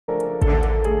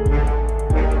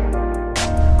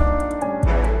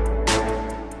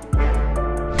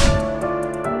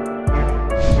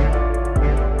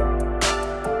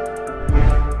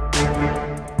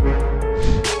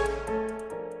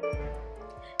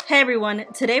Hey everyone,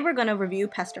 today we're going to review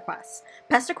Pesterquest.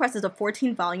 Pesterquest is a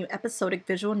 14-volume episodic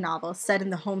visual novel set in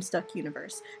the Homestuck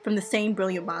universe, from the same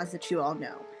brilliant minds that you all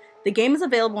know. The game is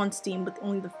available on Steam with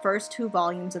only the first 2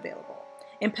 volumes available.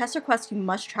 In Pesterquest, you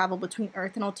must travel between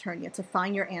Earth and Alternia to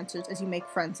find your answers as you make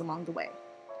friends along the way.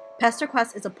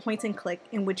 Pesterquest is a point-and-click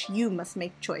in which you must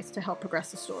make a choice to help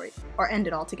progress the story, or end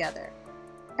it altogether.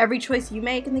 Every choice you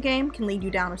make in the game can lead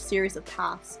you down a series of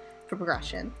paths for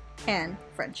progression and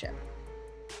friendship.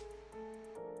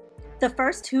 The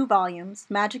first 2 volumes,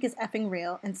 Magic is Effing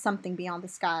Real and Something Beyond the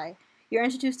Sky, you're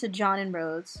introduced to John and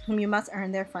Rose, whom you must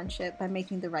earn their friendship by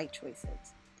making the right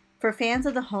choices. For fans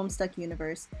of the Homestuck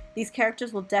universe, these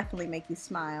characters will definitely make you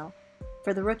smile.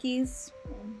 For the rookies,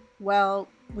 well,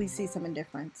 we see some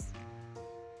indifference.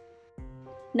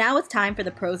 Now it's time for the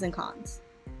pros and cons.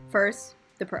 First,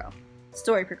 the pro.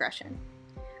 Story progression.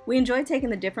 We enjoyed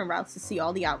taking the different routes to see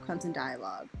all the outcomes and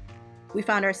dialogue. We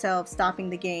found ourselves stopping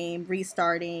the game,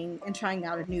 restarting, and trying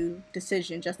out a new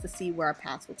decision just to see where our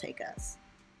paths will take us.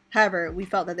 However, we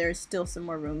felt that there is still some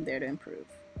more room there to improve.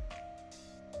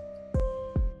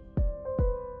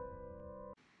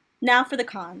 Now for the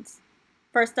cons.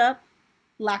 First up,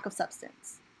 lack of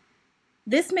substance.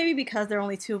 This may be because there are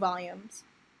only 2 volumes,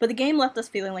 but the game left us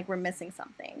feeling like we're missing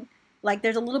something, like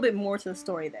there's a little bit more to the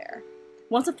story there.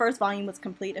 Once the first volume was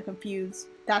complete and confused,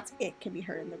 "That's it" can be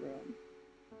heard in the room.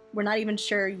 We're not even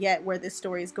sure yet where this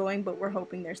story is going, but we're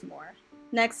hoping there's more.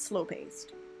 Next,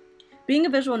 slow-paced. Being a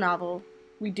visual novel,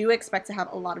 we do expect to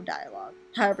have a lot of dialogue.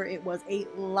 However, it was a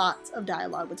lot of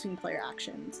dialogue between player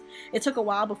actions. It took a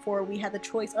while before we had the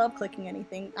choice of clicking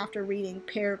anything after reading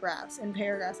paragraphs and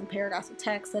paragraphs and paragraphs of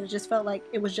text that it just felt like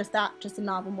it was just a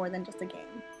novel more than just a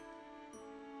game.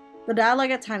 The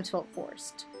dialogue at times felt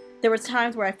forced. There were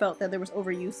times where I felt that there was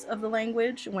overuse of the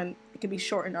language when it could be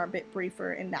shortened or a bit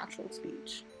briefer in natural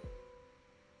speech.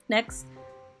 Next,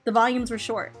 the volumes were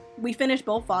short. We finished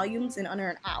both volumes in under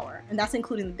an hour, and that's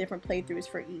including the different playthroughs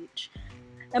for each.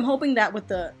 I'm hoping that with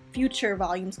the future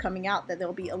volumes coming out that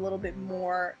there'll be a little bit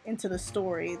more into the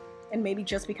story, and maybe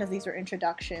just because these are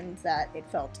introductions that it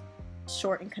felt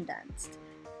short and condensed.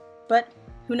 But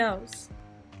who knows?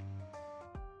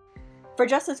 For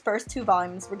just its first 2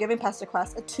 volumes, we're giving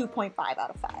Pesterquest a 2.5 out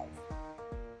of 5.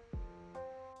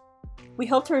 We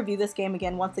hope to review this game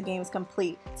again once the game is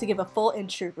complete to give a full and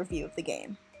true review of the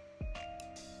game.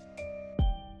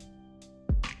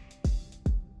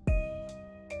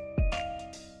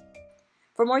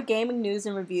 For more gaming news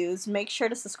and reviews, make sure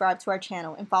to subscribe to our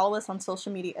channel and follow us on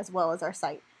social media as well as our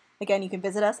site. Again, you can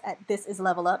visit us at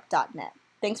thisislevelup.net.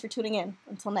 Thanks for tuning in.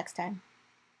 Until next time.